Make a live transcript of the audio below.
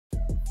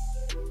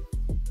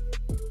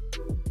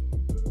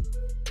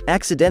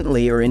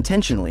Accidentally or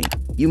intentionally,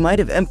 you might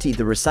have emptied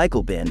the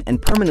recycle bin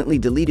and permanently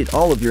deleted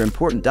all of your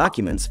important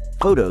documents,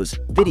 photos,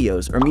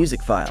 videos, or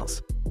music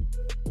files.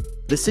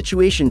 The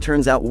situation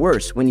turns out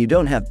worse when you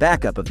don't have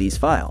backup of these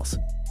files.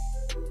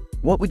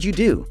 What would you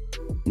do?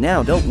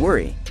 Now don't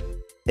worry.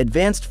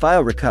 Advanced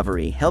File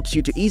Recovery helps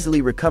you to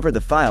easily recover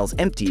the files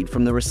emptied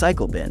from the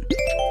recycle bin.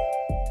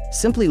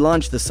 Simply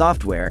launch the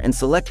software and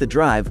select the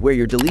drive where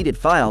your deleted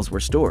files were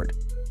stored.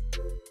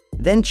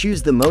 Then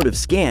choose the mode of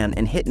scan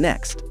and hit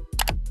Next.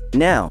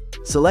 Now,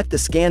 select the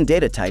scan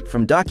data type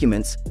from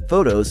documents,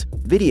 photos,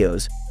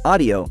 videos,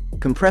 audio,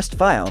 compressed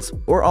files,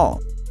 or all.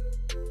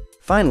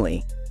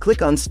 Finally,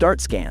 click on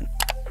Start Scan.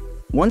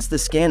 Once the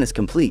scan is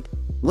complete,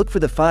 look for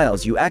the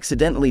files you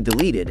accidentally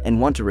deleted and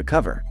want to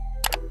recover.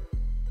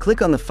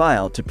 Click on the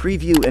file to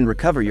preview and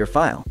recover your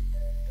file.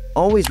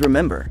 Always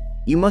remember,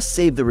 you must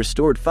save the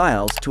restored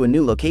files to a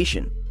new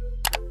location.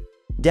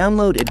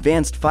 Download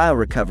Advanced File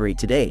Recovery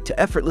today to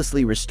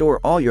effortlessly restore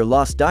all your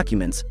lost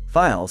documents,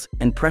 files,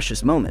 and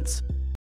precious moments.